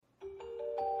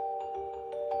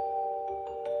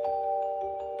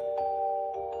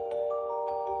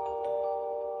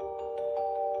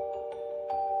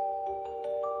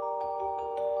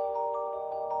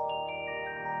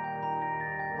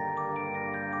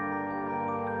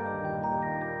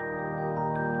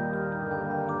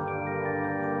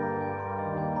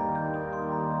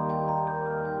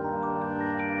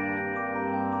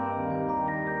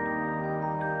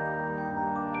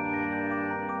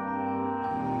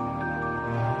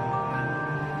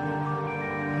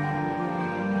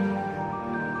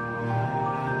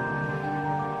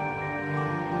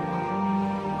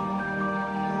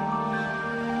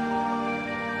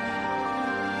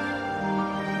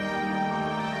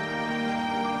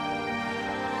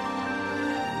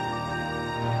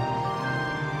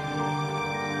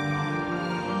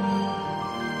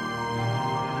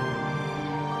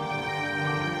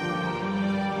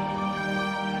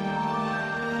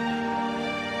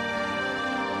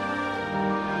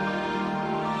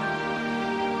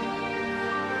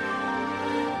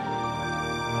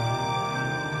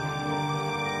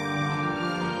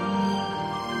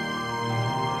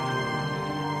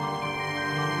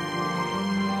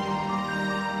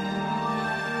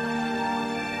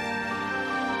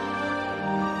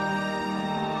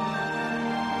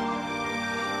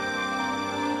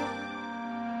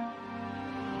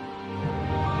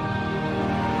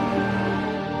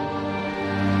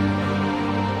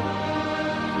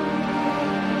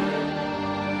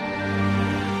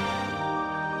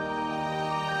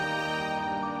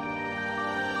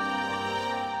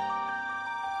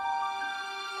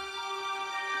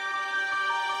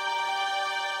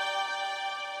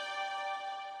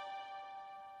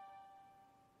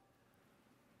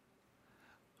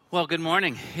Well, good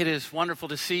morning. It is wonderful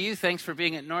to see you. Thanks for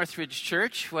being at Northridge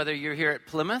Church. Whether you're here at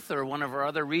Plymouth or one of our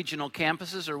other regional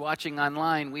campuses or watching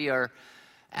online, we are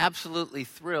absolutely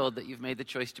thrilled that you've made the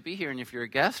choice to be here. And if you're a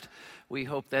guest, we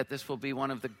hope that this will be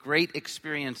one of the great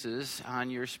experiences on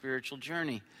your spiritual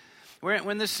journey. We're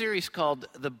in this series called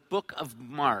The Book of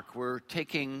Mark. We're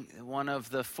taking one of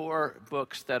the 4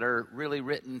 books that are really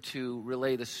written to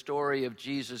relay the story of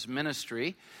Jesus'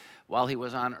 ministry while he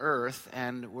was on earth,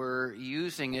 and we're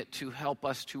using it to help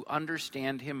us to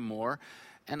understand him more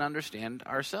and understand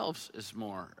ourselves as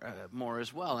more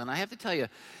as well. And I have to tell you,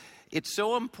 it's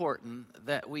so important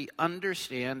that we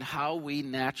understand how we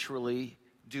naturally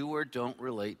do or don't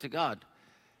relate to God.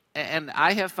 And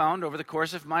I have found over the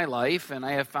course of my life, and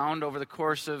I have found over the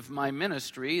course of my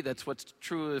ministry, that's what's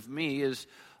true of me is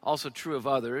also true of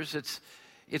others.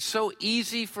 It's so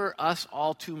easy for us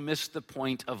all to miss the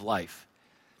point of life.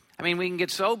 I mean, we can get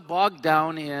so bogged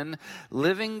down in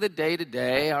living the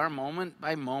day-to-day, our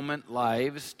moment-by-moment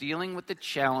lives, dealing with the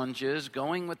challenges,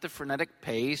 going with the frenetic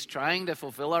pace, trying to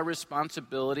fulfill our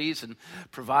responsibilities and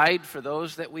provide for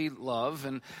those that we love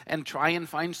and try and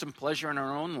find some pleasure in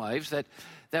our own lives,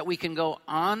 that we can go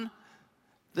on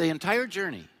the entire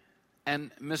journey and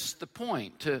miss the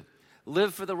point, to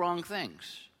live for the wrong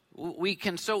things. We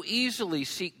can so easily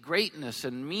seek greatness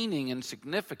and meaning and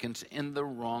significance in the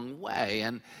wrong way.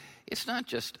 And it's not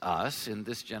just us in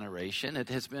this generation. It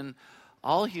has been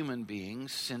all human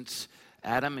beings since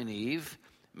Adam and Eve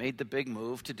made the big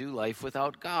move to do life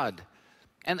without God.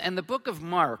 And the book of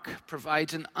Mark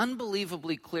provides an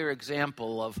unbelievably clear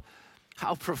example of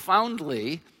how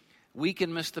profoundly we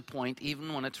can miss the point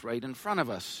even when it's right in front of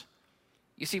us.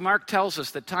 You see, Mark tells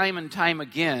us that time and time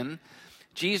again,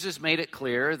 Jesus made it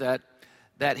clear that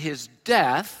his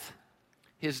death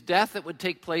that would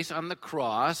take place on the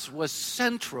cross was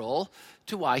central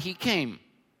to why he came.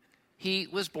 He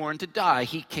was born to die.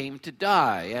 He came to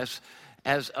die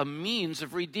as a means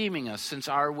of redeeming us. Since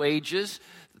our wages,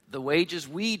 the wages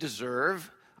we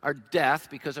deserve, are death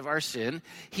because of our sin,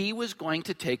 he was going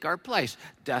to take our place.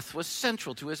 Death was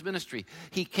central to his ministry.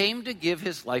 He came to give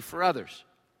his life for others.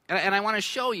 And I want to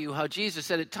show you how Jesus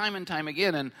said it time and time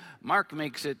again, and Mark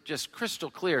makes it just crystal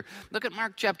clear. Look at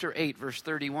Mark chapter 8, verse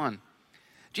 31.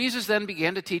 Jesus then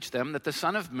began to teach them that the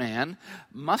Son of Man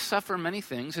must suffer many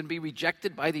things and be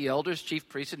rejected by the elders, chief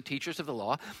priests, and teachers of the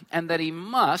law, and that he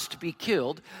must be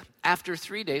killed after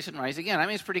 3 days and rise again. I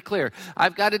mean, it's pretty clear.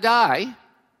 I've got to die,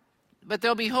 but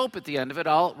there'll be hope at the end of it.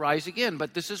 I'll rise again,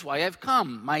 but this is why I've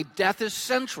come. My death is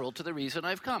central to the reason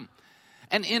I've come.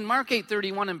 And in Mark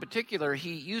 8:31 in particular,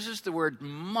 he uses the word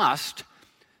must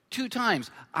 2 times.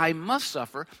 I must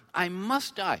suffer, I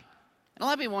must die. And a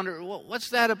lot of people wonder, well,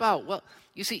 what's that about? Well,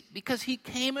 you see, because he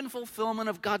came in fulfillment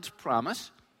of God's promise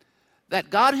that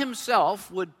God himself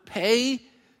would pay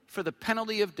for the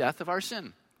penalty of death of our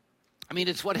sin. I mean,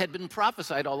 it's what had been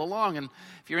prophesied all along. And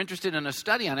if you're interested in a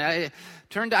study on it,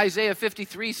 turn to Isaiah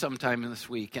 53 sometime this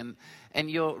week, and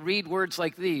you'll read words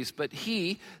like these. But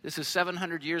this is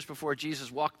 700 years before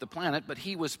Jesus walked the planet, but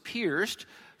he was pierced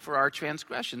for our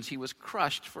transgressions. He was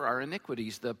crushed for our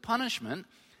iniquities. The punishment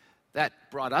that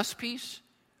brought us peace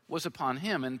was upon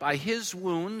him, and by his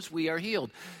wounds we are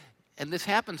healed. And this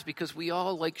happens because we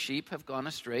all, like sheep, have gone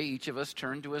astray. Each of us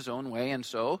turned to his own way, and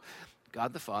so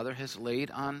God the Father has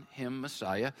laid on him,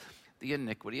 Messiah, the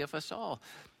iniquity of us all.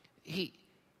 He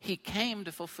came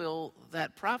to fulfill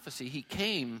that prophecy. He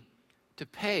came to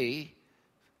pay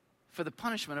for the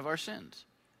punishment of our sins.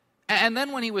 And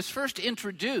then when he was first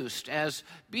introduced as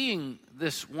being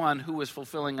this one who was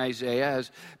fulfilling Isaiah,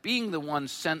 as being the one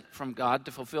sent from God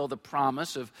to fulfill the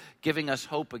promise of giving us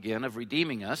hope again, of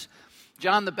redeeming us,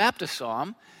 John the Baptist saw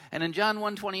him. And in John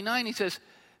 1:29 he says,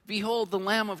 "Behold the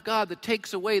Lamb of God that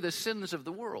takes away the sins of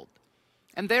the world."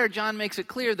 And there John makes it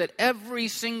clear that every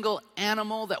single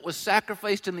animal that was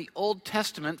sacrificed in the Old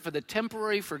Testament for the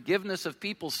temporary forgiveness of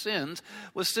people's sins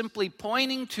was simply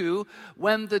pointing to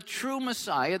when the true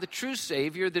Messiah, the true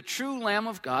Savior, the true Lamb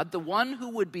of God, the one who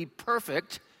would be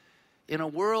perfect in a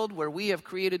world where we have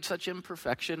created such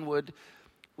imperfection, would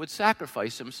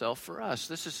sacrifice himself for us.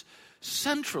 This is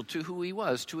central to who he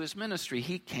was, to his ministry.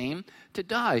 He came to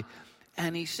die.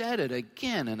 And he said it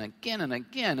again and again and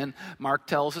again. And Mark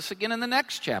tells us again in the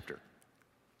next chapter.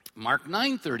 Mark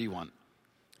 9:31.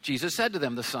 Jesus said to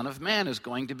them, "The Son of Man is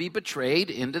going to be betrayed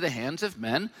into the hands of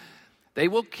men. They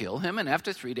will kill him, and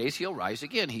after 3 days he'll rise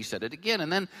again." He said it again.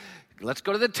 And then let's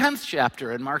go to the 10th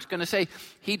chapter. And Mark's going to say,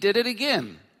 he did it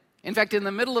again. In fact, in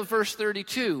the middle of verse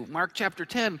 32, Mark chapter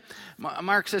 10,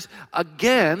 Mark says,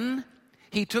 again,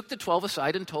 he took the 12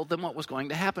 aside and told them what was going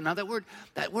to happen. Now that word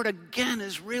again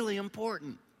is really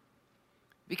important.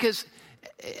 Because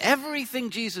everything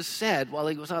Jesus said while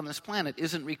he was on this planet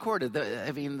isn't recorded.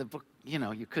 The book,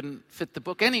 you couldn't fit the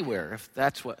book anywhere if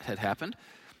that's what had happened.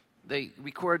 They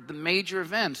record the major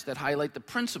events that highlight the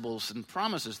principles and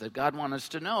promises that God wants us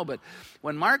to know. But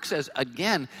when Mark says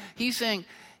again, he's saying,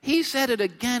 he said it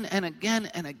again and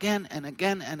again and again and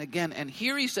again and again. And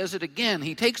here he says it again.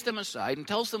 He takes them aside and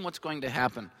tells them what's going to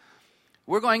happen.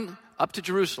 We're going up to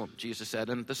Jerusalem, Jesus said,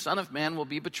 and the Son of Man will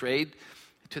be betrayed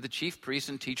to the chief priests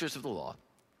and teachers of the law.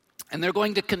 And they're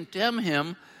going to condemn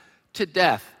him to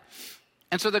death.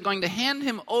 And so they're going to hand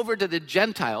him over to the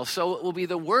Gentiles, so it will be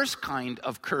the worst kind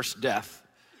of cursed death.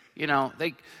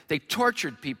 They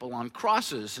tortured people on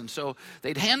crosses, and so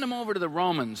they'd hand him over to the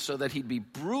Romans so that he'd be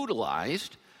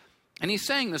brutalized. And he's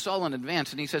saying this all in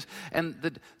advance, and he says, and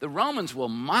the Romans will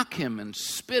mock him and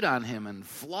spit on him and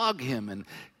flog him and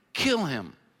kill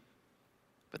him.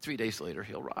 But 3 days later,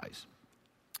 he'll rise.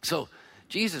 So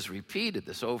Jesus repeated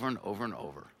this over and over and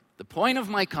over. The point of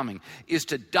my coming is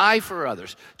to die for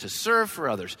others, to serve for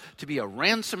others, to be a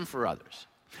ransom for others.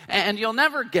 And you'll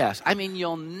never guess.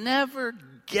 You'll never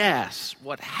guess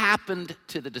what happened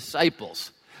to the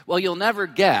disciples. Well, you'll never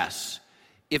guess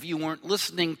if you weren't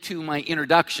listening to my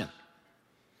introduction.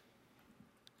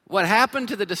 What happened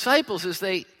to the disciples is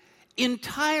they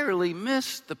entirely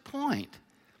missed the point.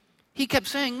 He kept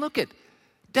saying, look,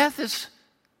 death is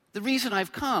the reason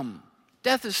I've come.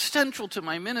 Death is central to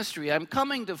my ministry. I'm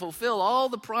coming to fulfill all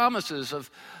the promises of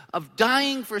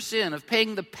dying for sin, of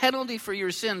paying the penalty for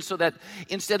your sins, so that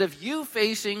instead of you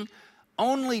facing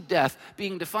only death,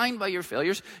 being defined by your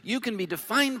failures, you can be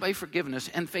defined by forgiveness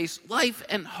and face life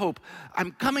and hope.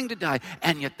 I'm coming to die.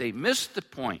 And yet they missed the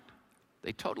point.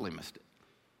 They totally missed it.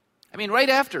 Right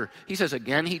after, he says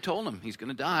again, he told them he's going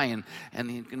to die, and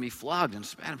he's going to be flogged and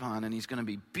spat upon, and he's going to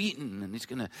be beaten, and it's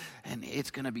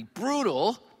going to be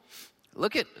brutal.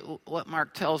 Look at what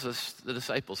Mark tells us the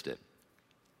disciples did.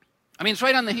 It's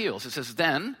right on the heels. It says,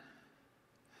 then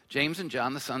James and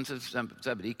John, the sons of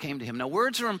Zebedee, came to him. Now,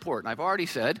 words are important. I've already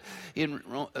said in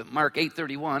Mark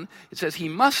 8:31, it says he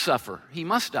must suffer. He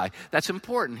must die. That's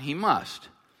important. He must.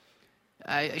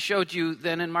 I showed you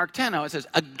then in Mark 10 how it says,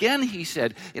 again he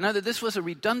said, this was a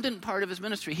redundant part of his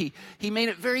ministry. He made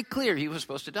it very clear he was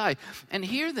supposed to die. And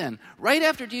here then, right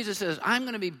after Jesus says, I'm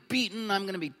going to be beaten, I'm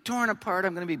going to be torn apart,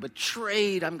 I'm going to be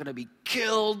betrayed, I'm going to be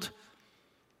killed.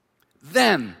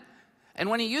 Then, and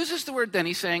when he uses the word then,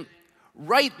 he's saying,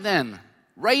 right then,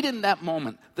 right in that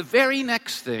moment, the very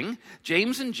next thing,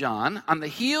 James and John, on the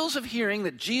heels of hearing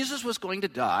that Jesus was going to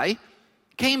die,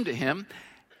 came to him.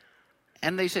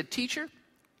 And they said, teacher,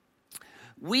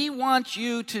 we want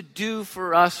you to do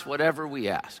for us whatever we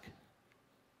ask.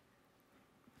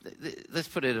 Let's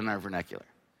put it in our vernacular.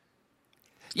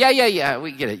 Yeah,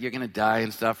 we get it. You're going to die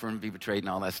and suffer and be betrayed and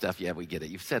all that stuff. Yeah, we get it.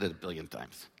 You've said it 1 billion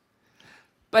times.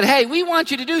 But hey, we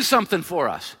want you to do something for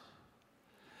us.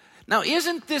 Now,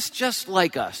 isn't this just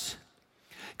like us?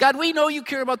 God, we know you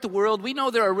care about the world. We know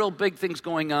there are real big things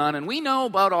going on. And we know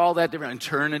about all that different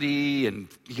eternity and,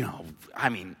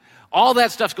 all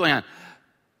that stuff's going on.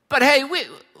 But hey,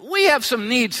 we have some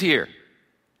needs here.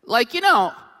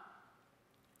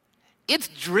 It's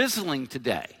drizzling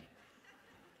today.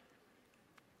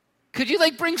 Could you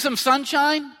bring some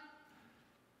sunshine?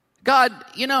 God,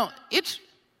 it's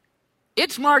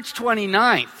March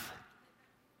 29th.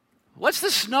 What's the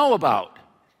snow about?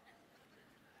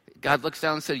 God looks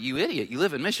down and said, you idiot, you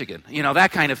live in Michigan.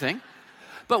 That kind of thing.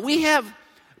 But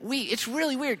it's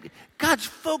really weird. God's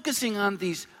focusing on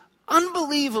these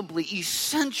unbelievably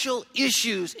essential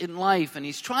issues in life, and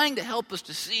he's trying to help us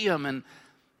to see them.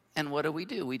 And what do?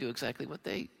 We do exactly what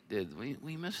they did.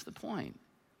 We miss the point.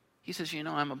 He says,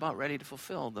 I'm about ready to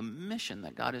fulfill the mission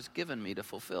that God has given me to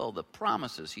fulfill, the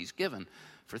promises he's given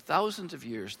for thousands of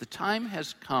years. The time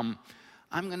has come.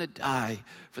 I'm going to die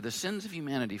for the sins of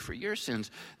humanity, for your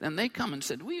sins. Then they come and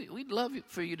said, we'd love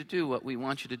for you to do what we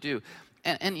want you to do.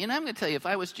 And I'm going to tell you, if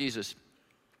I was Jesus,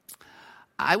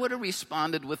 I would have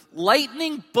responded with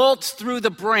lightning bolts through the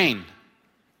brain.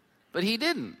 But he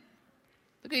didn't.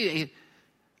 Look at you.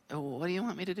 What do you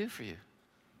want me to do for you?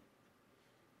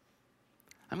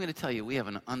 I'm going to tell you, we have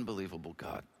an unbelievable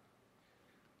God.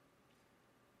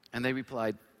 And they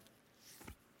replied,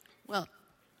 well,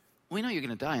 we know you're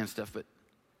going to die and stuff, but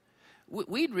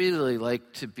we'd really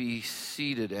like to be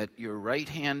seated at your right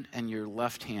hand and your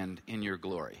left hand in your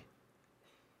glory.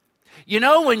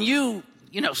 When you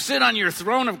sit on your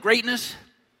throne of greatness,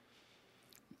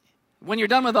 when you're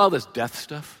done with all this death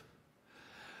stuff,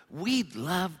 we'd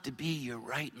love to be your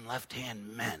right and left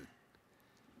hand men.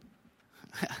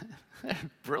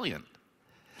 Brilliant.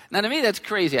 Now, to me, that's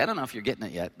crazy. I don't know if you're getting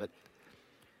it yet, but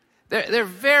They're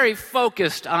very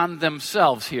focused on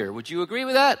themselves here. Would you agree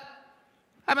with that?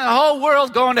 I mean, the whole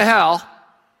world's going to hell.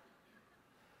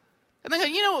 And they go,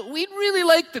 you know, we'd really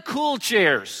like the cool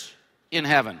chairs in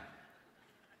heaven.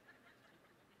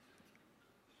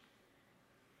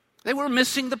 They were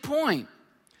missing the point.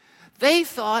 They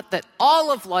thought that all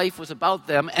of life was about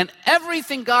them, and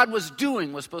everything God was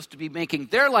doing was supposed to be making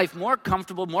their life more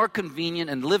comfortable, more convenient,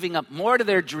 and living up more to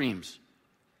their dreams.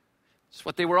 It's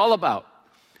what they were all about.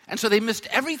 And so they missed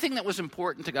everything that was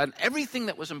important to God and everything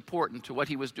that was important to what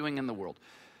he was doing in the world.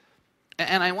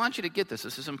 And I want you to get this.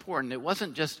 This is important. It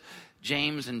wasn't just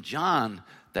James and John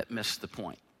that missed the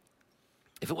point.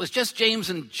 If it was just James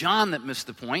and John that missed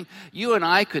the point, you and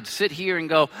I could sit here and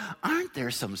go, aren't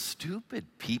there some stupid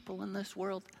people in this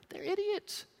world? They're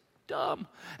idiots, dumb.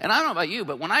 And I don't know about you,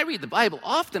 but when I read the Bible,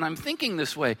 often I'm thinking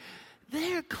this way.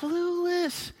 They're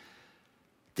clueless.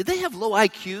 Did they have low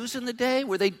IQs in the day?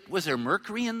 Was there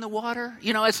mercury in the water?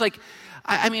 You know, it's like,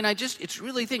 it's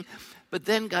really thing. But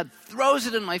then God throws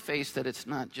it in my face that it's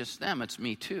not just them, it's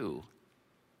me too.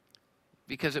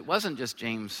 Because it wasn't just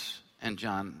James and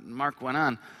John. Mark went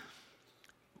on.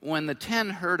 When the 10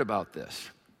 heard about this,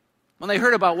 when they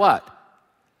heard about what?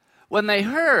 When they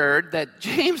heard that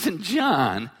James and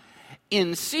John,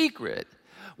 in secret,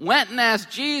 went and asked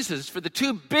Jesus for the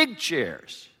 2 big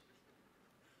chairs.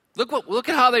 Look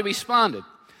at how they responded.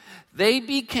 They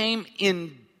became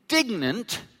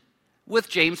indignant with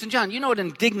James and John. You know what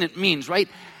indignant means, right?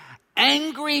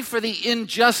 Angry for the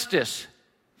injustice.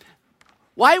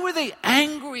 Why were they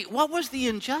angry? What was the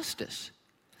injustice?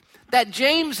 That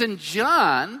James and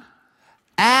John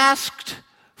asked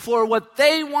for what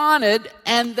they wanted,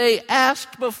 and they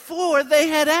asked before they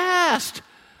had asked.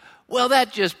 Well,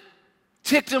 that just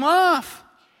ticked them off.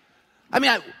 I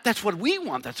mean, that's what we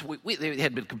want. That's what they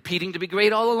had been competing to be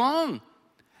great all along.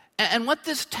 And what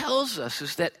this tells us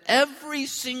is that every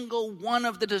single one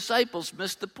of the disciples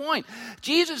missed the point.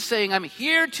 Jesus saying, I'm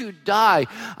here to die.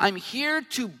 I'm here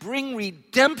to bring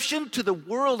redemption to the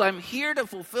world. I'm here to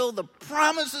fulfill the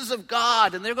promises of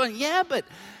God. And they're going, yeah, but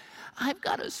I've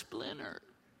got a splinter.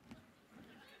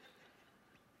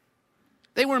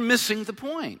 They were missing the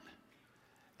point.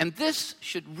 And this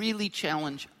should really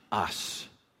challenge us,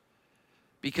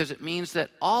 because it means that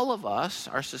all of us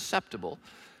are susceptible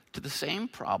to the same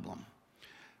problem,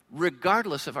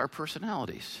 regardless of our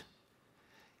personalities.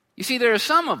 You see, there are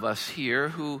some of us here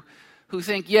who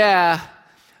think, yeah,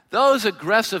 those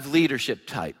aggressive leadership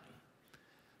type,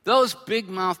 those big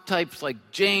mouth types like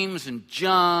James and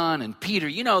John and Peter,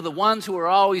 you know, the ones who are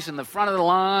always in the front of the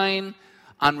line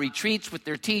on retreats with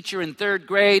their teacher in 3rd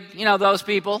grade, you know those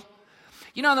people.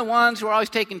 You know, the ones who are always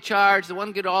taking charge, the ones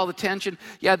who get all the attention.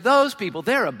 Yeah, those people,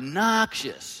 they're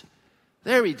obnoxious.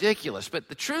 They're ridiculous. But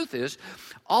the truth is,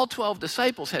 all 12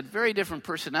 disciples had very different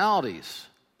personalities.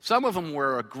 Some of them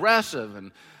were aggressive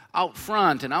and out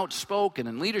front and outspoken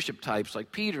and leadership types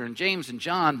like Peter and James and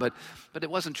John, but it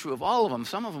wasn't true of all of them.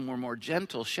 Some of them were more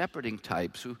gentle, shepherding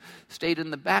types who stayed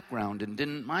in the background and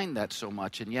didn't mind that so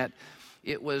much. And yet,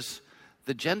 it was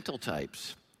the gentle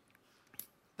types,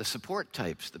 the support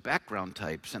types, the background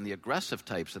types, and the aggressive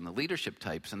types, and the leadership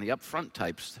types, and the upfront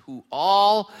types who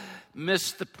all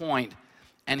missed the point.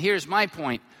 And here's my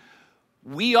point.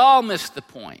 We all missed the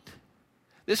point.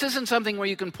 This isn't something where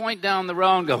you can point down the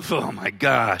road and go, oh my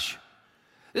gosh.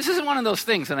 This isn't one of those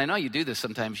things, and I know you do this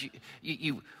sometimes.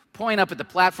 You point up at the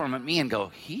platform at me and go,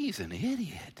 he's an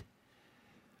idiot.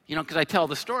 You know, because I tell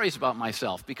the stories about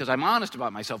myself, because I'm honest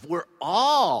about myself. We're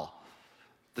all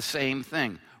the same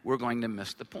thing. We're going to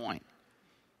miss the point.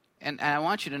 And I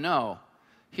want you to know,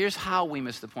 here's how we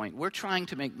miss the point. We're trying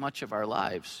to make much of our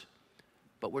lives,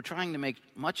 but we're trying to make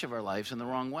much of our lives in the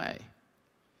wrong way.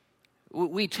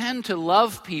 We tend to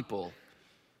love people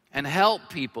and help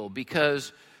people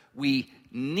because we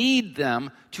need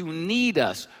them to need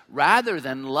us, rather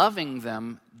than loving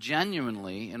them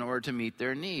genuinely in order to meet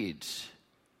their needs.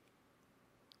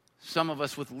 Some of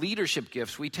us with leadership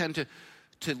gifts, we tend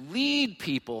to lead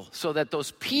people so that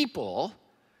those people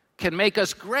can make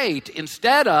us great,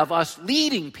 instead of us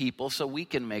leading people so we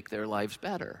can make their lives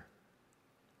better.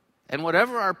 And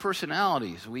whatever our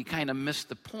personalities, we kind of miss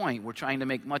the point. We're trying to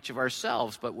make much of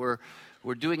ourselves, but we're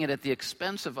doing it at the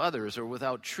expense of others or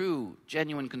without true,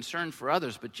 genuine concern for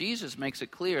others. But Jesus makes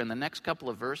it clear in the next couple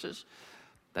of verses,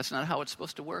 that's not how it's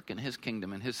supposed to work in his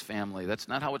kingdom and his family. That's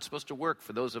not how it's supposed to work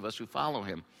for those of us who follow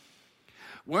him.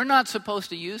 We're not supposed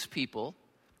to use people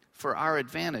for our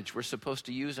advantage. We're supposed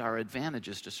to use our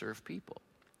advantages to serve people.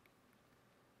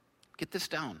 Get this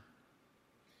down.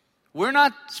 We're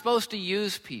not supposed to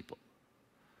use people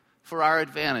for our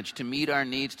advantage, to meet our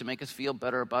needs, to make us feel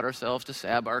better about ourselves, to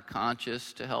salve our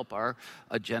conscience, to help our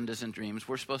agendas and dreams.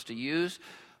 We're supposed to use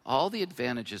all the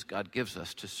advantages God gives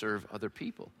us to serve other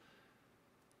people.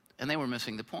 And they were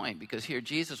missing the point, because here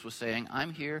Jesus was saying,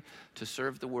 I'm here to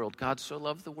serve the world. God so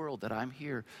loved the world that I'm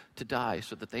here to die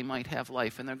so that they might have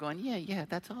life. And they're going, yeah,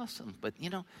 that's awesome. But,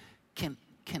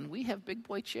 can we have big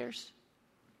boy chairs?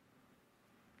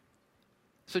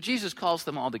 So Jesus calls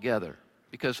them all together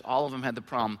because all of them had the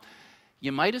problem.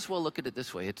 You might as well look at it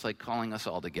this way. It's like calling us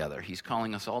all together. He's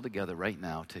calling us all together right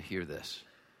now to hear this.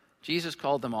 Jesus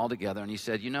called them all together and he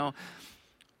said,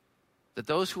 that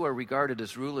those who are regarded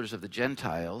as rulers of the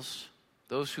Gentiles,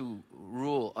 those who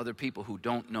rule other people who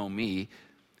don't know me,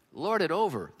 lord it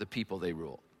over the people they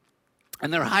rule.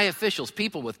 And their high officials,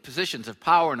 people with positions of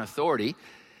power and authority,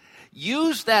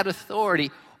 use that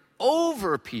authority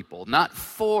over people, not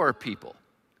for people.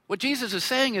 What Jesus is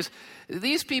saying is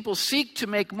these people seek to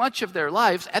make much of their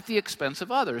lives at the expense of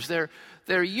others.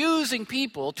 They're using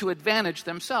people to advantage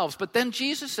themselves. But then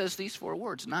Jesus says these 4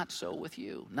 words, not so with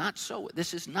you. Not so.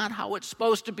 This is not how it's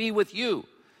supposed to be with you.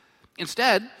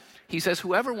 Instead, he says,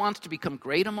 whoever wants to become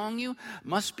great among you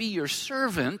must be your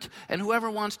servant, and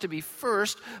whoever wants to be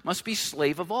first must be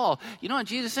slave of all. You know what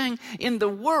Jesus is saying? In the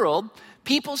world,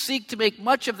 people seek to make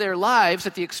much of their lives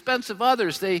at the expense of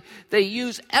others. They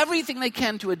use everything they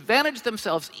can to advantage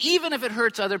themselves, even if it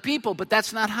hurts other people. But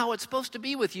that's not how it's supposed to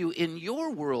be with you. In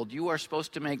your world, you are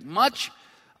supposed to make much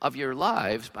of your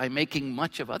lives by making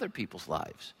much of other people's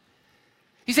lives.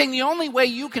 He's saying the only way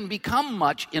you can become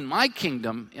much in my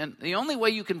kingdom, and the only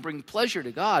way you can bring pleasure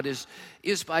to God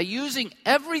is by using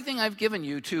everything I've given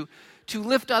you to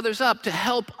lift others up, to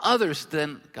help others.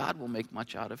 Then God will make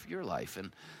much out of your life.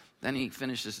 And then he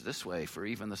finishes this way, for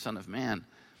even the Son of Man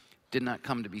did not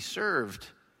come to be served,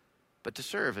 but to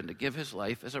serve and to give his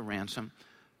life as a ransom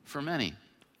for many.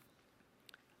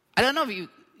 I don't know if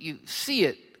you see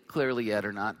it clearly yet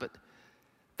or not, but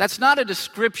that's not a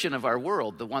description of our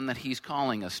world, the one that he's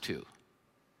calling us to.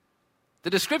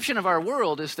 The description of our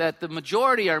world is that the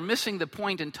majority are missing the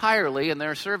point entirely and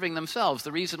they're serving themselves.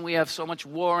 The reason we have so much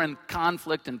war and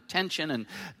conflict and tension and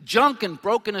junk and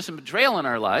brokenness and betrayal in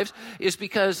our lives is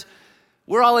because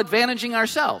we're all advantaging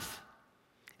ourselves.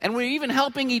 And we're even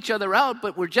helping each other out,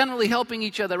 but we're generally helping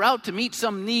each other out to meet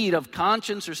some need of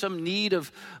conscience or some need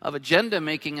of agenda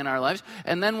making in our lives.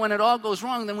 And then when it all goes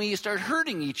wrong, then we start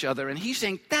hurting each other. And he's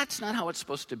saying, that's not how it's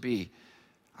supposed to be.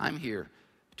 I'm here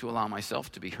to allow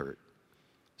myself to be hurt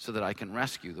so that I can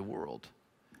rescue the world.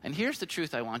 And here's the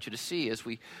truth I want you to see as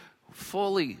we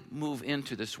fully move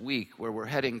into this week where we're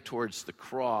heading towards the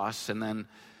cross and then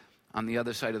on the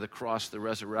other side of the cross, the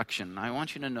resurrection. I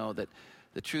want you to know that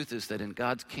the truth is that in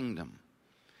God's kingdom,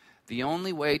 the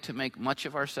only way to make much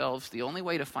of ourselves, the only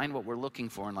way to find what we're looking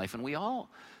for in life, and we all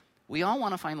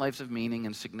want to find lives of meaning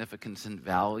and significance and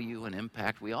value and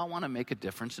impact. We all want to make a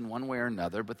difference in one way or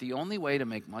another, but the only way to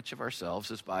make much of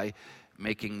ourselves is by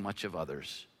making much of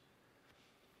others.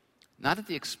 Not at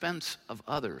the expense of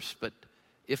others, but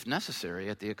if necessary,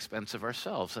 at the expense of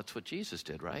ourselves. That's what Jesus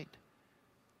did, right?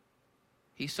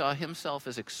 He saw himself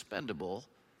as expendable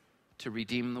to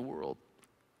redeem the world.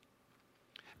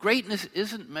 Greatness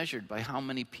isn't measured by how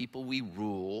many people we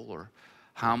rule or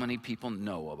how many people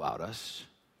know about us.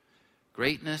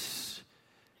 Greatness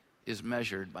is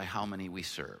measured by how many we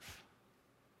serve.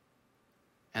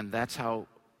 And that's how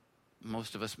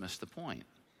most of us miss the point.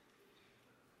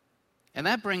 And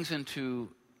that brings into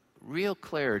real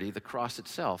clarity the cross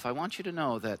itself. I want you to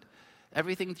know that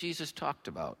everything Jesus talked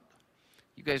about,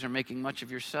 you guys are making much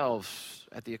of yourselves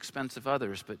at the expense of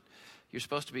others, but you're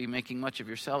supposed to be making much of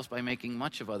yourselves by making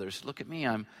much of others. Look at me.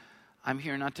 I'm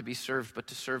here not to be served, but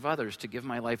to serve others, to give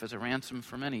my life as a ransom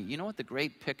for many. You know what the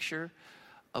great picture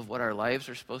of what our lives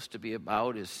are supposed to be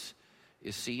about is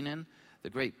seen in? The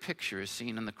great picture is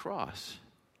seen in the cross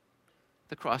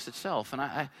itself. And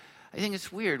I think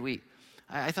it's weird.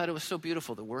 I thought it was so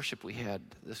beautiful, the worship we had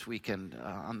this weekend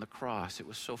on the cross. It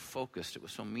was so focused. It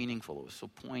was so meaningful. It was so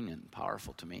poignant and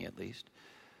powerful to me, at least.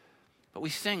 But we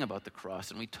sing about the cross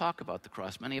and we talk about the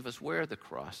cross. Many of us wear the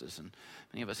crosses, and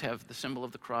many of us have the symbol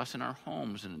of the cross in our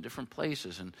homes and in different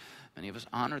places, and many of us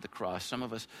honor the cross. Some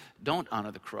of us don't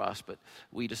honor the cross, but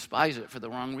we despise it for the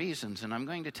wrong reasons. And I'm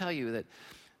going to tell you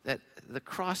that the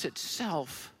cross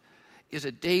itself is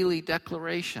a daily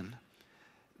declaration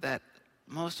that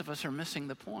most of us are missing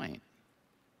the point.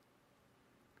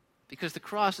 Because the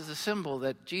cross is a symbol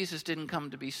that Jesus didn't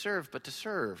come to be served, but to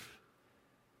serve.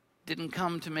 Didn't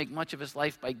come to make much of his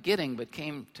life by getting, but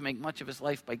came to make much of his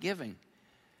life by giving.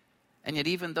 And yet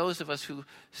even those of us who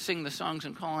sing the songs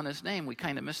and call on his name, we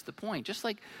kind of miss the point. Just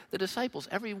like the disciples,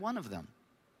 every one of them.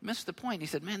 missed the point. He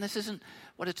said, man, this isn't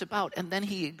what it's about. And then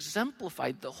he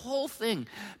exemplified the whole thing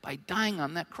by dying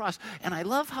on that cross. And I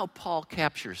love how Paul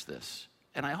captures this.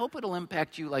 And I hope it'll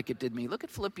impact you like it did me. Look at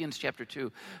Philippians chapter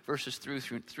 2, verses 3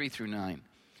 through 9.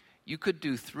 You could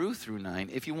do through 9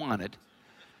 if you wanted.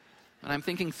 But I'm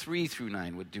thinking 3 through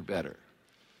 9 would do better.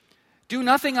 Do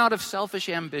nothing out of selfish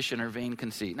ambition or vain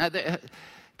conceit. Now,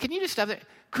 can you just stop there?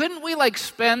 Couldn't we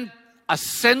spend a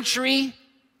century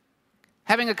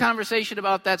having a conversation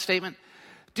about that statement?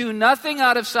 Do nothing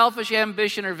out of selfish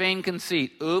ambition or vain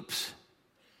conceit. Oops.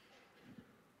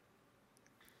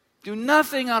 Do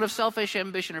nothing out of selfish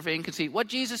ambition or vain conceit. What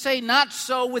Jesus say? Not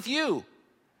so with you.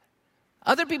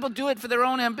 Other people do it for their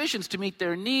own ambitions, to meet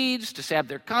their needs, to salve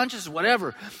their conscience,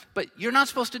 whatever. But you're not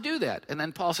supposed to do that. And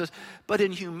then Paul says, but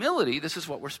in humility, this is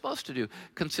what we're supposed to do.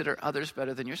 Consider others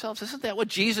better than yourselves. Isn't that what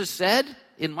Jesus said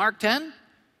in Mark 10?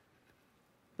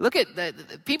 Look at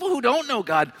the people who don't know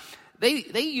God. They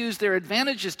use their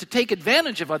advantages to take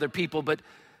advantage of other people, but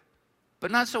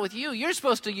not so with you. You're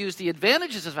supposed to use the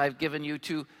advantages that I've given you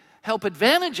to help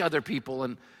advantage other people.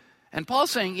 And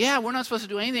Paul's saying, yeah, we're not supposed to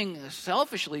do anything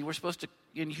selfishly. We're supposed to,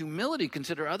 in humility,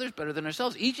 consider others better than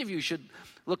ourselves. Each of you should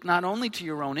look not only to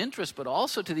your own interests, but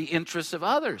also to the interests of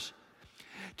others.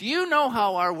 Do you know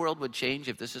how our world would change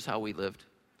if this is how we lived?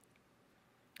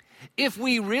 If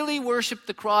we really worshiped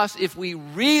the cross, if we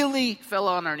really fell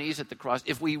on our knees at the cross,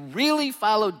 if we really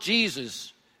followed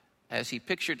Jesus as he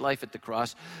pictured life at the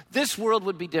cross, this world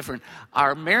would be different.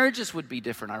 Our marriages would be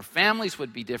different. Our families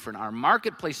would be different. Our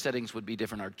marketplace settings would be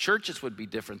different. Our churches would be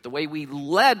different. The way we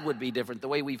led would be different. The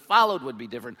way we followed would be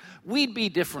different. We'd be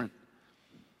different.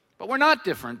 But we're not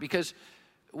different because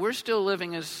we're still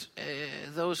living as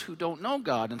those who don't know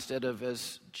God instead of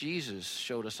as Jesus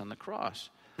showed us on the cross.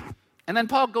 And then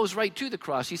Paul goes right to the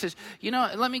cross. He says,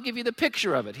 let me give you the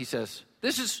picture of it. He says,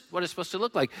 this is what it's supposed to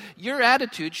look like. Your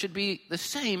attitude should be the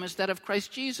same as that of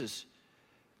Christ Jesus.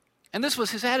 And this was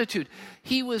his attitude.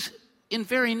 He was in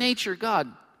very nature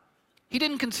God. He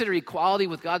didn't consider equality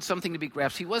with God something to be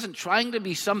grasped. He wasn't trying to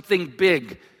be something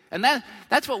big. And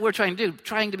that's what we're trying to do,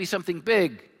 trying to be something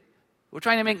big. We're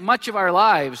trying to make much of our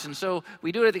lives, and so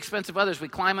we do it at the expense of others. We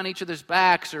climb on each other's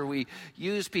backs, or we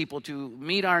use people to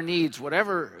meet our needs,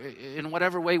 in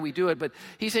whatever way we do it. But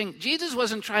he's saying Jesus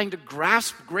wasn't trying to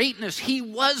grasp greatness. He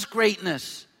was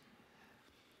greatness.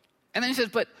 And then he says,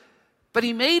 but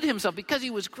he made himself, because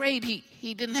he was great,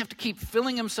 he didn't have to keep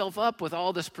filling himself up with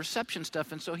all this perception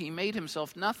stuff, and so he made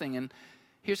himself nothing. And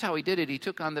here's how he did it. He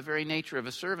took on the very nature of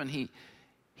a servant.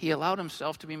 He allowed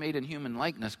himself to be made in human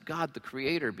likeness. God, the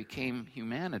Creator, became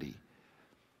humanity.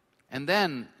 And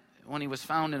then, when he was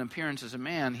found in appearance as a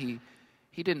man, he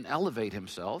didn't elevate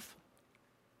himself.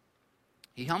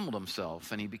 He humbled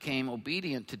himself, and he became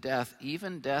obedient to death,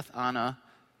 even death on a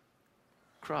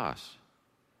cross.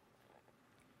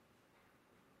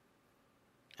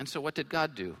 And so what did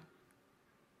God do?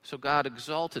 So God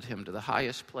exalted him to the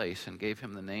highest place and gave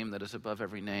him the name that is above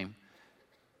every name.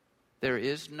 There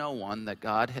is no one that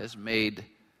God has made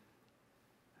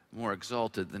more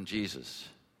exalted than Jesus.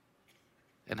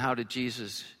 And how did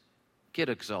Jesus get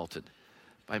exalted?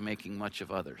 By making much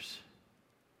of others.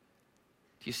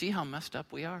 Do you see how messed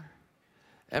up we are?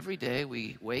 Every day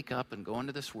we wake up and go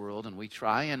into this world and we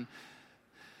try and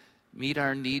meet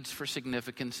our needs for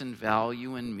significance and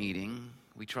value and meaning.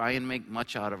 We try and make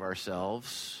much out of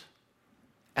ourselves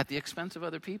at the expense of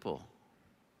other people.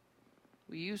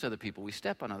 We use other people, we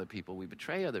step on other people, we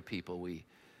betray other people, we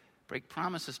break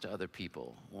promises to other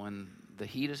people when the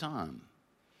heat is on.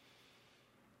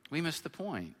 We miss the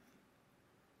point.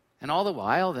 And all the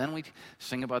while, then we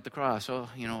sing about the cross. Oh,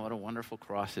 what a wonderful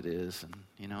cross it is.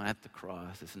 And, at the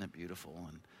cross, isn't it beautiful?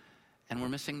 And we're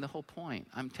missing the whole point.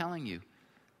 I'm telling you,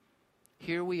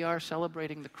 here we are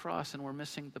celebrating the cross and we're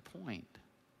missing the point.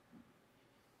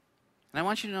 And I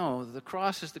want you to know the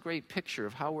cross is the great picture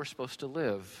of how we're supposed to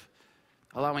live,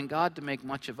 allowing God to make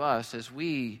much of us as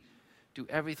we do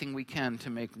everything we can to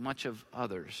make much of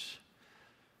others.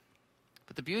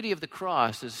 But the beauty of the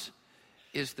cross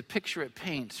is the picture it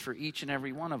paints for each and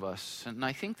every one of us. And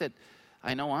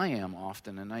I know I am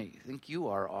often, and I think you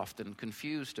are often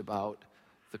confused about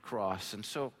the cross. And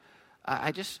so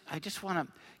I just want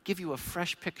to give you a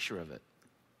fresh picture of it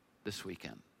this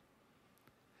weekend.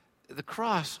 The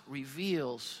cross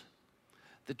reveals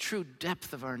the true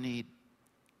depth of our need.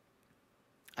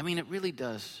 I mean, it really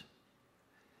does.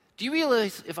 Do you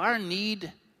realize if our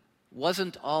need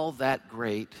wasn't all that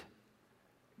great,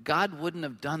 God wouldn't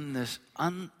have done this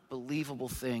unbelievable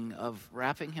thing of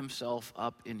wrapping himself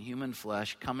up in human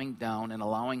flesh, coming down and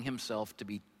allowing himself to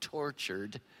be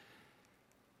tortured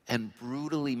and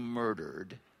brutally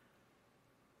murdered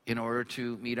in order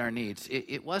to meet our needs.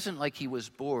 It wasn't like he was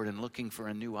bored and looking for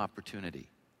a new opportunity.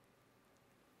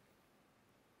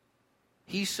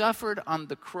 He suffered on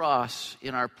the cross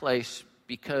in our place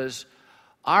because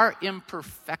our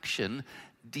imperfection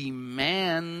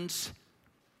demands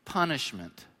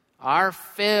punishment. Our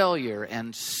failure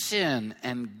and sin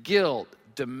and guilt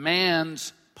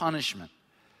demands punishment.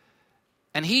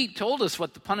 And he told us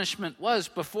what the punishment was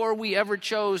before we ever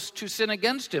chose to sin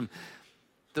against him.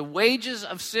 The wages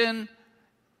of sin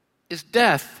is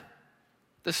death.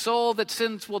 The soul that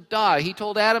sins will die. He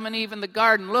told Adam and Eve in the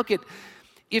garden, look,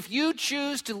 if you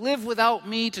choose to live without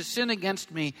me, to sin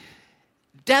against me,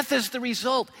 death is the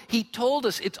result. He told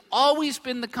us it's always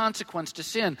been the consequence to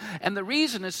sin. And the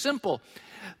reason is simple.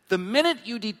 The minute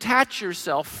you detach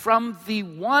yourself from the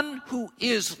one who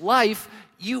is life,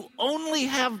 you only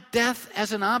have death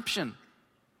as an option.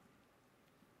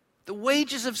 The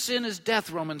wages of sin is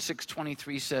death, Romans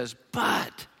 6:23 says.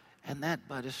 But, and that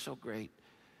but is so great,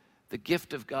 the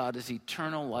gift of God is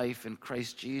eternal life in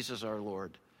Christ Jesus our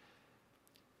Lord.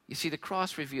 You see, the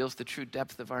cross reveals the true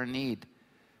depth of our need.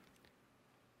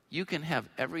 You can have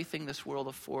everything this world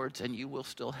affords, and you will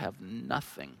still have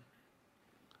nothing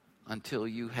until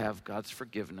you have God's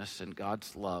forgiveness and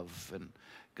God's love and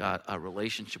a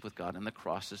relationship with God. And the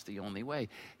cross is the only way.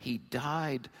 He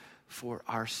died for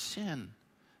our sin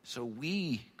so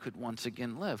we could once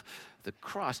again live. The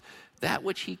cross, that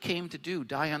which he came to do,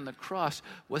 die on the cross,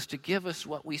 was to give us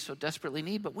what we so desperately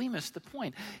need, but we missed the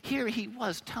point. Here he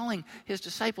was telling his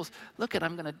disciples, look,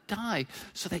 I'm going to die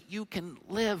so that you can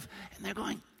live. And they're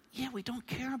going, yeah, we don't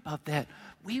care about that.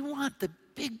 We want the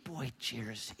big boy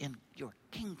chairs in your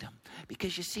kingdom.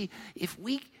 Because you see, if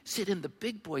we sit in the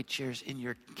big boy chairs in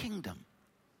your kingdom,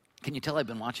 can you tell I've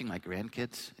been watching my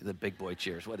grandkids? The big boy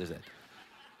chairs, what is it?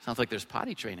 Sounds like there's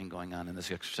potty training going on in this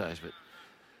exercise,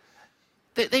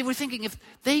 but they were thinking if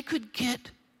they could get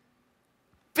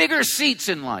bigger seats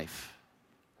in life,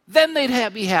 then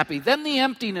they'd be happy. Then the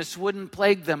emptiness wouldn't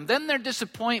plague them. Then their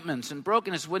disappointments and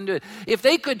brokenness wouldn't do it. If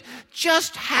they could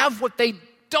just have what they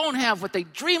don't have, what they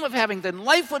dream of having, then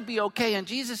life would be okay. And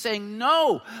Jesus is saying,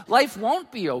 no, life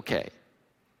won't be okay.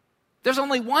 There's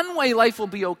only one way life will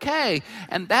be okay,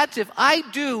 and that's if I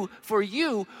do for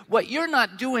you what you're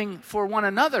not doing for one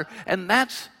another, and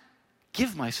that's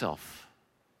give myself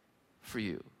for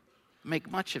you, make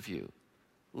much of you,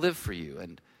 live for you.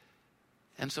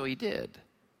 And so he did.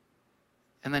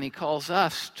 And then he calls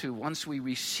us to, once we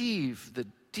receive the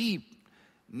deep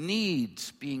needs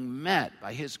being met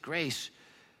by his grace,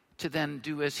 to then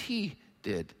do as he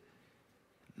did.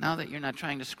 Now that you're not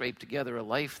trying to scrape together a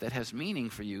life that has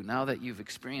meaning for you, now that you've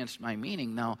experienced my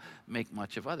meaning, now make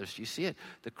much of others. Do you see it?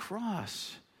 The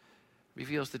cross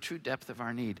reveals the true depth of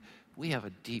our need. We have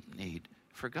a deep need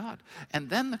for God. And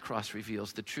then the cross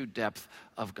reveals the true depth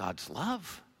of God's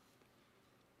love.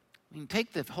 I mean,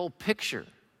 take the whole picture.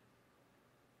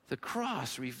 The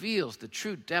cross reveals the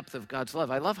true depth of God's love.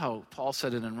 I love how Paul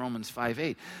said it in Romans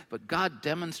 5:8. But God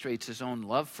demonstrates his own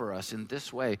love for us in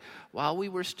this way. While we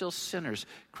were still sinners,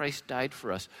 Christ died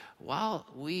for us. While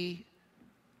we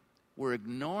were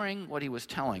ignoring what he was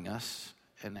telling us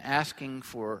and asking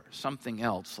for something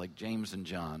else, like James and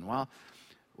John,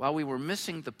 while we were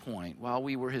missing the point, while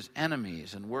we were his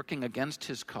enemies and working against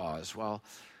his cause, while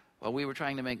we were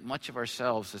trying to make much of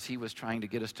ourselves as he was trying to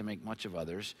get us to make much of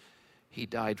others, he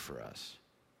died for us.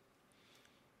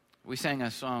 We sang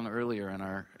a song earlier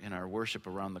in our worship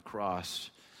around the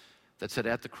cross that said,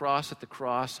 at the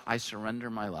cross, I surrender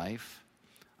my life.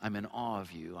 I'm in awe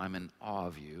of you. I'm in awe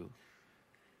of you.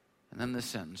 And then this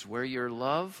sentence, where your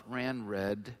love ran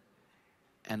red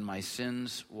and my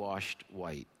sins washed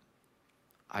white,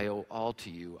 I owe all to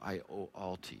you. I owe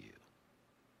all to you,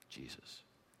 Jesus.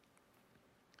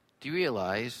 Do you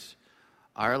realize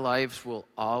our lives will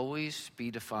always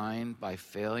be defined by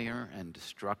failure and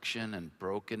destruction and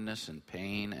brokenness and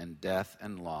pain and death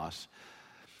and loss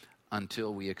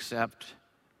until we accept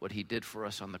what he did for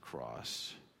us on the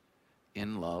cross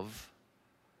in love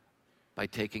by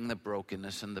taking the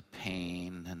brokenness and the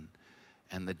pain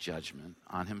and the judgment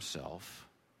on himself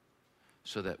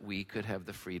so that we could have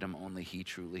the freedom only he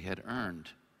truly had earned.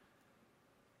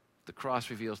 The cross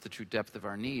reveals the true depth of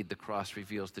our need. The cross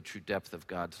reveals the true depth of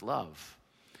God's love.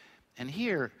 And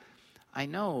here, I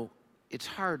know it's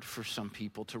hard for some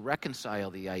people to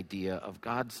reconcile the idea of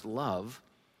God's love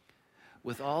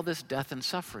with all this death and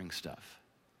suffering stuff.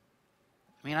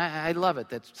 I mean, I love it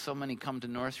that so many come to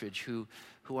Northridge who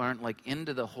aren't like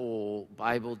into the whole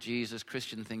Bible, Jesus,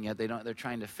 Christian thing yet. They're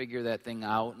trying to figure that thing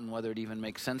out and whether it even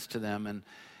makes sense to them.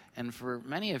 And for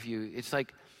many of you, it's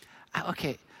like,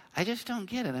 okay, I just don't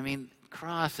get it. I mean,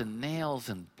 cross and nails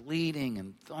and bleeding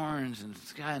and thorns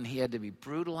and he had to be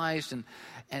brutalized.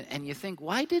 And you think,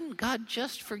 why didn't God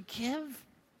just forgive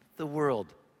the world?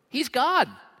 He's God.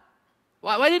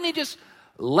 Why didn't he just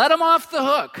let him off the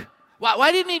hook?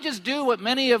 Why didn't he just do what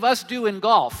many of us do in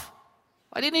golf?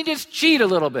 Why didn't he just cheat a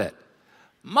little bit?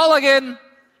 Mulligan,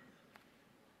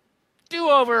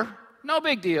 do-over, no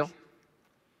big deal.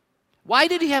 Why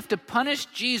did he have to punish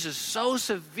Jesus so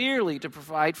severely to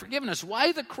provide forgiveness?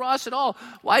 Why the cross at all?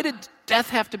 Why did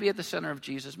death have to be at the center of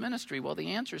Jesus' ministry? Well,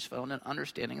 the answer is found in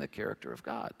understanding the character of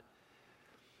God.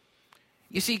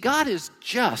 You see, God is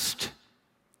just.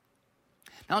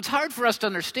 Now, it's hard for us to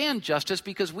understand justice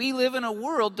because we live in a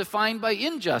world defined by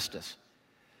injustice.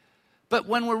 But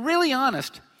when we're really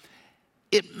honest,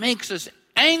 it makes us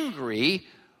angry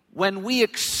when we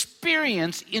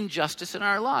experience injustice in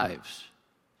our lives.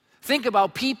 Think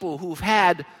about people who've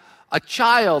had a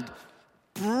child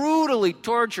brutally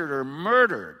tortured or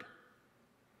murdered.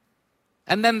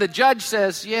 And then the judge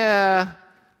says,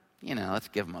 let's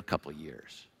give them a couple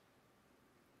years.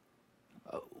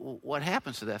 What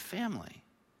happens to that family?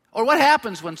 Or what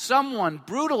happens when someone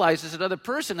brutalizes another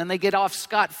person and they get off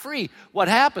scot-free? What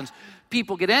happens?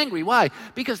 People get angry. Why?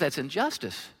 Because that's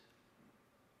injustice.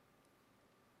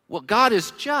 Well, God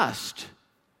is just.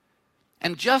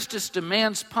 And justice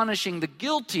demands punishing the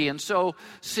guilty. And so,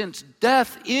 since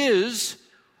death is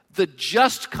the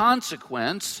just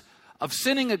consequence of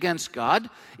sinning against God,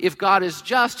 if God is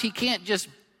just, he can't just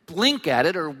blink at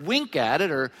it or wink at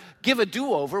it or give a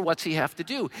do-over. What's he have to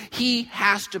do? He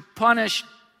has to punish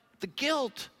the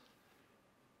guilt.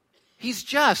 He's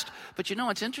just. But you know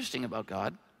what's interesting about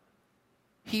God?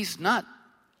 He's not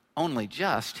only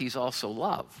just, he's also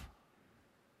love.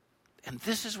 And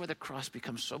this is where the cross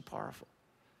becomes so powerful.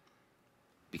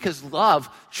 Because love,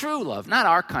 true love, not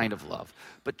our kind of love,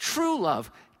 but true love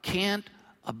can't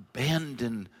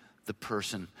abandon the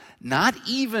person, not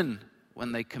even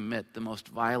when they commit the most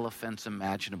vile offense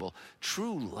imaginable.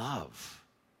 True love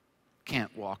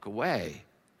can't walk away.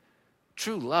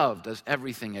 True love does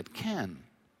everything it can.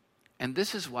 And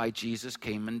this is why Jesus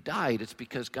came and died. It's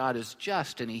because God is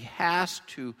just and he has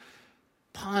to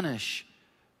punish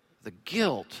the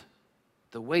guilt.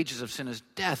 The wages of sin is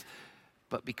death.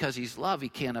 But because he's love, he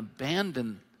can't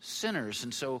abandon sinners.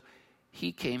 And so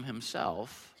he came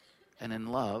himself and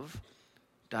in love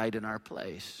died in our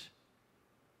place.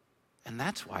 And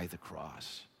that's why the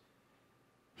cross.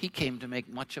 He came to make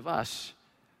much of us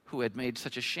who had made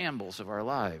such a shambles of our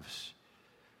lives.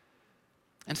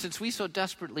 And since we so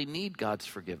desperately need God's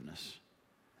forgiveness,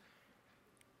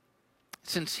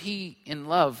 since he, in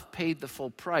love, paid the full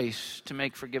price to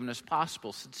make forgiveness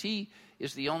possible, since he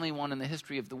is the only one in the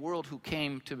history of the world who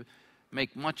came to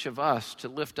make much of us, to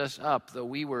lift us up, though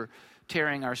we were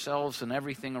tearing ourselves and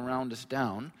everything around us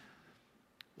down,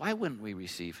 why wouldn't we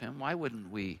receive him? Why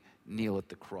wouldn't we kneel at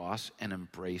the cross and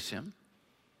embrace him?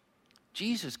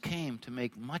 Jesus came to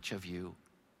make much of you,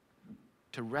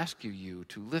 to rescue you,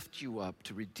 to lift you up,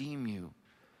 to redeem you.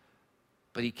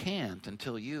 But he can't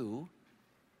until you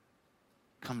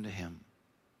come to him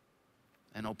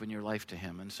and open your life to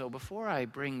him. And so before I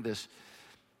bring this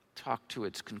talk to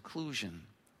its conclusion,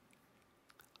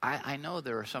 I know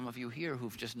there are some of you here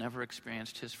who've just never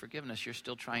experienced his forgiveness. You're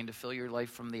still trying to fill your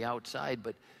life from the outside,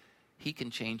 but he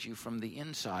can change you from the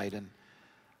inside. And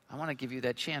I want to give you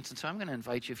that chance. And so I'm going to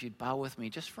invite you, if you'd bow with me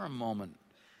just for a moment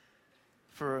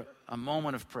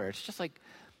of prayer. It's just like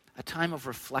a time of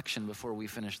reflection before we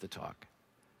finish the talk.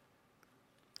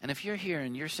 And if you're here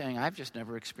and you're saying, I've just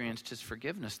never experienced his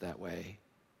forgiveness that way,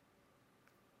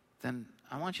 then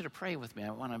I want you to pray with me.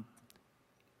 I want to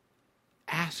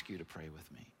ask you to pray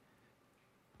with me.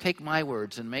 Take my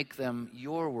words and make them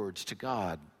your words to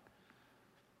God.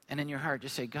 And in your heart,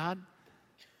 just say, God,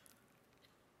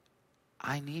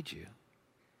 I need you,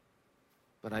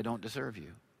 but I don't deserve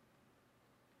you.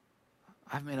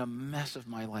 I've made a mess of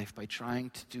my life by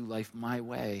trying to do life my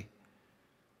way.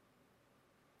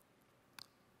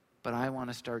 But I want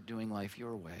to start doing life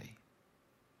your way.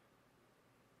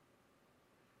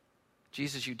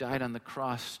 Jesus, you died on the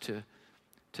cross to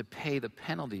pay the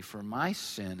penalty for my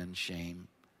sin and shame.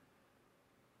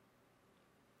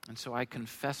 And so I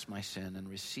confess my sin and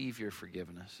receive your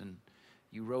forgiveness. And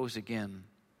you rose again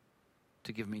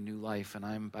to give me new life. And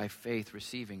I'm by faith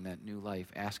receiving that new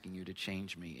life, asking you to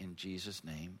change me in Jesus'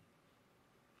 name.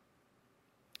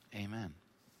 Amen.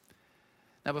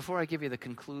 Now, before I give you the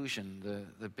conclusion,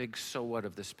 the big so what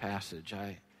of this passage,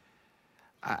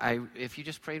 I if you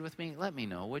just prayed with me, let me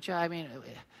know, would you? I mean,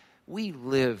 we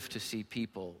live to see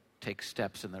people take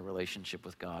steps in their relationship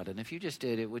with God. And if you just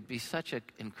did, it would be such an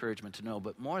encouragement to know.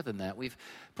 But more than that, we've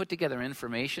put together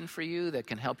information for you that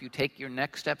can help you take your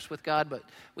next steps with God, but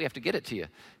we have to get it to you.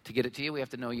 To get it to you, we have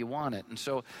to know you want it. And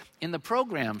so in the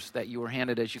programs that you were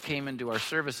handed as you came into our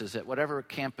services at whatever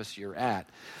campus you're at,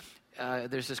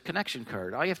 there's this connection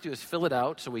card. All you have to do is fill it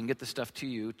out so we can get the stuff to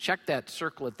you. Check that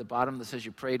circle at the bottom that says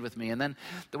you prayed with me. And then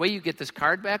the way you get this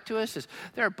card back to us is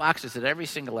there are boxes at every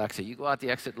single exit. You go out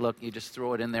the exit, look, you just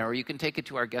throw it in there. Or you can take it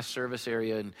to our guest service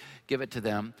area and give it to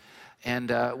them. And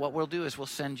what we'll do is we'll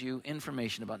send you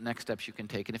information about next steps you can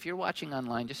take. And if you're watching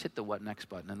online, just hit the What Next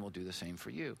button and we'll do the same for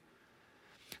you.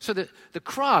 So the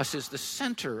cross is the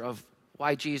center of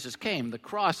why Jesus came. The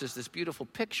cross is this beautiful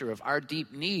picture of our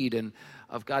deep need and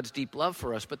of God's deep love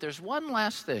for us. But there's one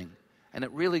last thing, and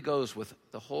it really goes with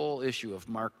the whole issue of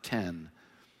Mark 10.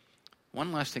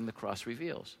 One last thing the cross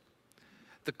reveals.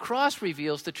 The cross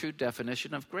reveals the true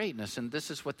definition of greatness, and this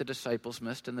is what the disciples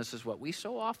missed, and this is what we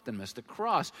so often miss. The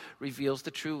cross reveals the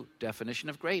true definition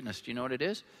of greatness. Do you know what it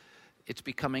is? It's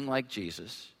becoming like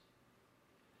Jesus.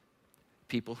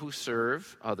 People who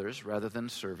serve others rather than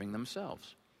serving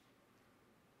themselves.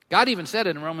 God even said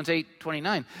it in Romans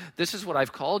 8:29, this is what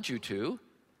I've called you to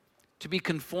be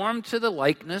conformed to the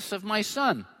likeness of my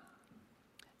Son.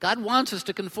 God wants us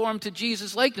to conform to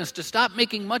Jesus' likeness, to stop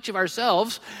making much of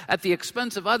ourselves at the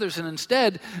expense of others and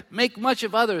instead make much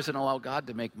of others and allow God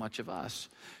to make much of us.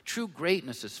 True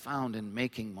greatness is found in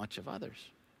making much of others.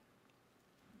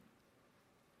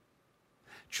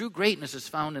 True greatness is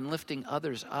found in lifting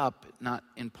others up, not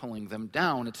in pulling them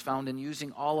down. It's found in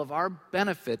using all of our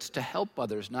benefits to help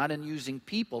others, not in using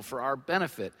people for our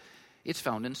benefit. It's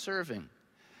found in serving.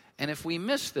 And if we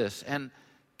miss this, and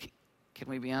can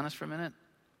we be honest for a minute?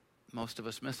 Most of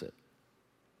us miss it.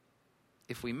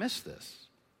 If we miss this,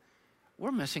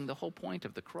 we're missing the whole point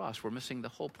of the cross. We're missing the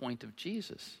whole point of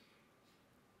Jesus.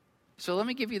 So let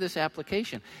me give you this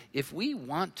application. If we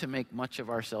want to make much of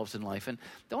ourselves in life, and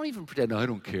don't even pretend, I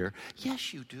don't care.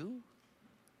 Yes, you do.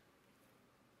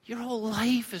 Your whole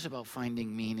life is about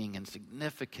finding meaning and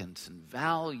significance and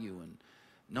value and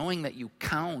knowing that you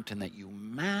count and that you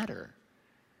matter.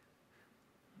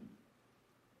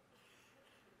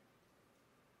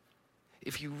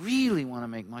 If you really want to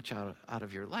make much out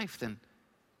of your life, then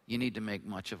you need to make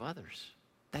much of others.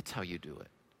 That's how you do it.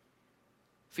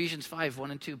 Ephesians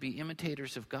 5:1-2, be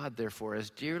imitators of God, therefore, as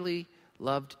dearly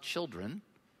loved children.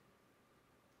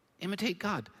 Imitate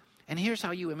God. And here's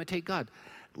how you imitate God.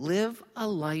 Live a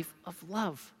life of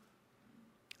love.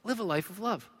 Live a life of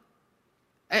love.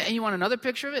 And you want another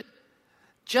picture of it?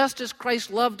 Just as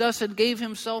Christ loved us and gave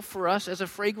himself for us as a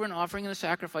fragrant offering and a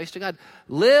sacrifice to God.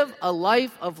 Live a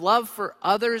life of love for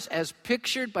others as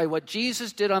pictured by what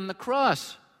Jesus did on the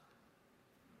cross.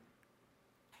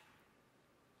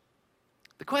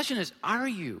 The question is, are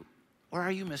you, or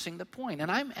are you missing the point? And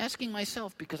I'm asking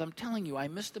myself because I'm telling you, I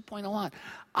miss the point a lot.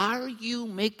 Are you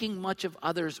making much of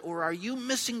others, or are you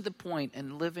missing the point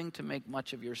and living to make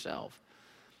much of yourself?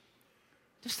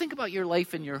 Just think about your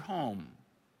life in your home.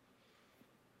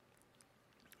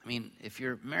 I mean, if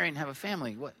you're married and have a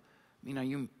family, are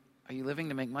you living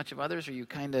to make much of others, or are you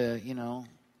kind of,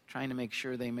 trying to make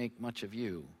sure they make much of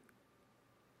you?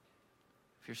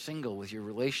 If you're single with your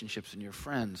relationships and your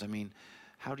friends,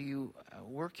 how do you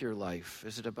work your life?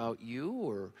 Is it about you,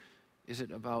 or is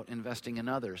it about investing in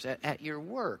others? At your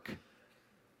work,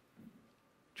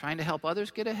 trying to help others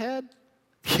get ahead?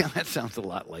 Yeah, that sounds a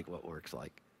lot like what work's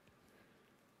like.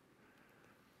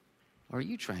 Or are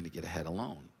you trying to get ahead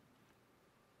alone?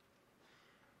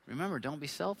 Remember, don't be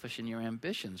selfish in your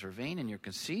ambitions or vain in your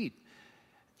conceit.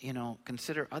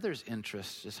 Consider others'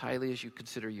 interests as highly as you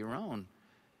consider your own.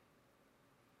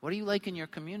 What do you like in your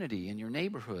community, in your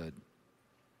neighborhood?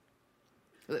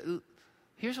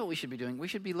 Here's what we should be doing. We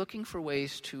should be looking for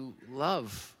ways to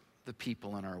love the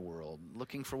people in our world,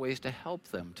 looking for ways to help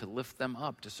them, to lift them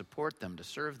up, to support them, to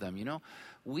serve them.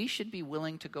 We should be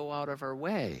willing to go out of our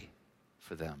way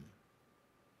for them.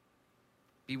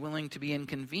 Be willing to be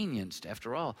inconvenienced.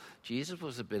 After all, Jesus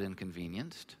was a bit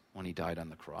inconvenienced when he died on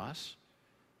the cross.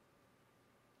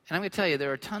 And I'm going to tell you,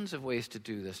 there are tons of ways to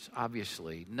do this,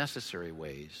 obviously, necessary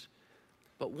ways.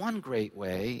 But one great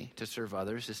way to serve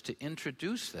others is to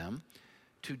introduce them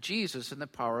to Jesus and the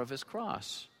power of his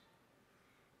cross.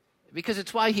 Because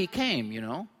it's why he came,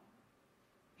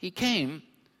 He came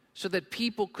so that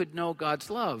people could know God's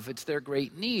love. It's their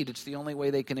great need. It's the only way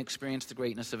they can experience the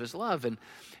greatness of his love. And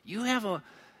you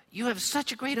have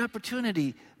such a great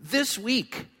opportunity this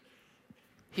week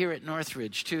here at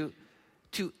Northridge to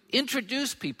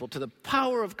introduce people to the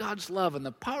power of God's love and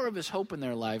the power of his hope in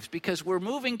their lives, because we're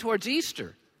moving towards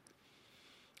Easter.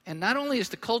 And not only is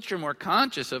the culture more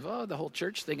conscious of, the whole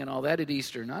church thing and all that at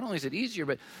Easter, not only is it easier,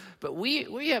 but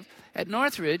we have, at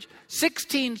Northridge,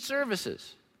 16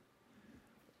 services.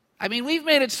 I mean, we've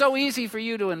made it so easy for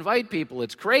you to invite people,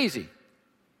 it's crazy.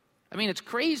 I mean, it's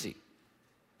crazy.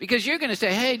 Because you're going to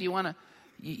say, hey, do you want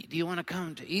to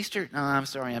come to Easter? No, I'm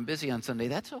sorry, I'm busy on Sunday.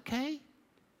 That's okay.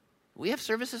 We have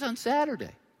services on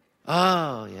Saturday.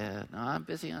 Oh, yeah, no, I'm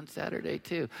busy on Saturday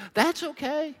too. That's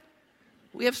okay.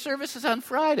 We have services on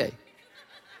Friday.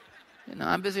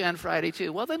 I'm busy on Friday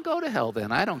too. Well, then go to hell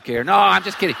then. I don't care. No, I'm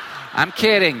just kidding. I'm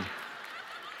kidding.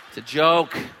 It's a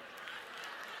joke.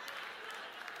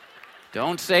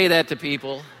 Don't say that to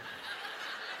people.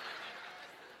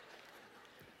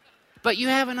 But you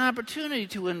have an opportunity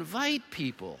to invite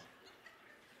people.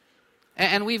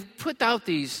 And we've put out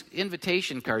these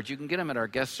invitation cards. You can get them at our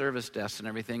guest service desks and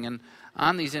everything. And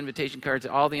on these invitation cards,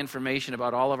 all the information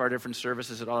about all of our different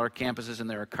services at all our campuses. And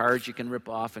there are cards you can rip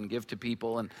off and give to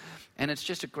people. And it's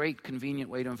just a great, convenient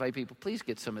way to invite people. Please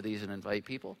get some of these and invite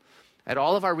people. At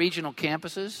all of our regional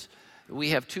campuses,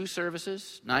 we have 2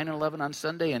 services, 9 and 11 on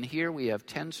Sunday. And here we have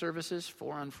 10 services,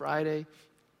 4 on Friday,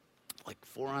 like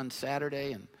 4 on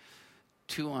Saturday, and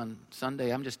 2 on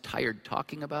Sunday. I'm just tired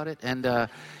talking about it. And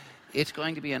it's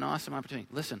going to be an awesome opportunity.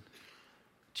 Listen,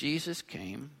 Jesus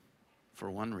came for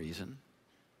one reason,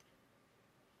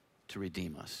 to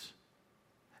redeem us.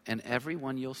 And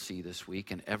everyone you'll see this week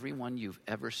and everyone you've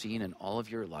ever seen in all of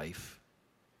your life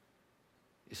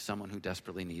is someone who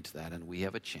desperately needs that. And we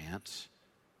have a chance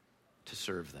to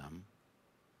serve them.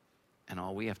 And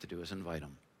all we have to do is invite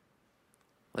them.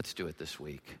 Let's do it this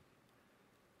week.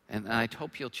 And I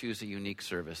hope you'll choose a unique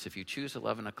service. If you choose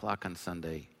 11 o'clock on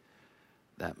Sunday,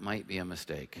 that might be a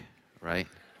mistake, right?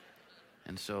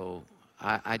 And so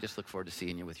I just look forward to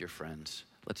seeing you with your friends.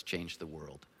 Let's change the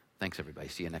world. Thanks, everybody.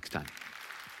 See you next time.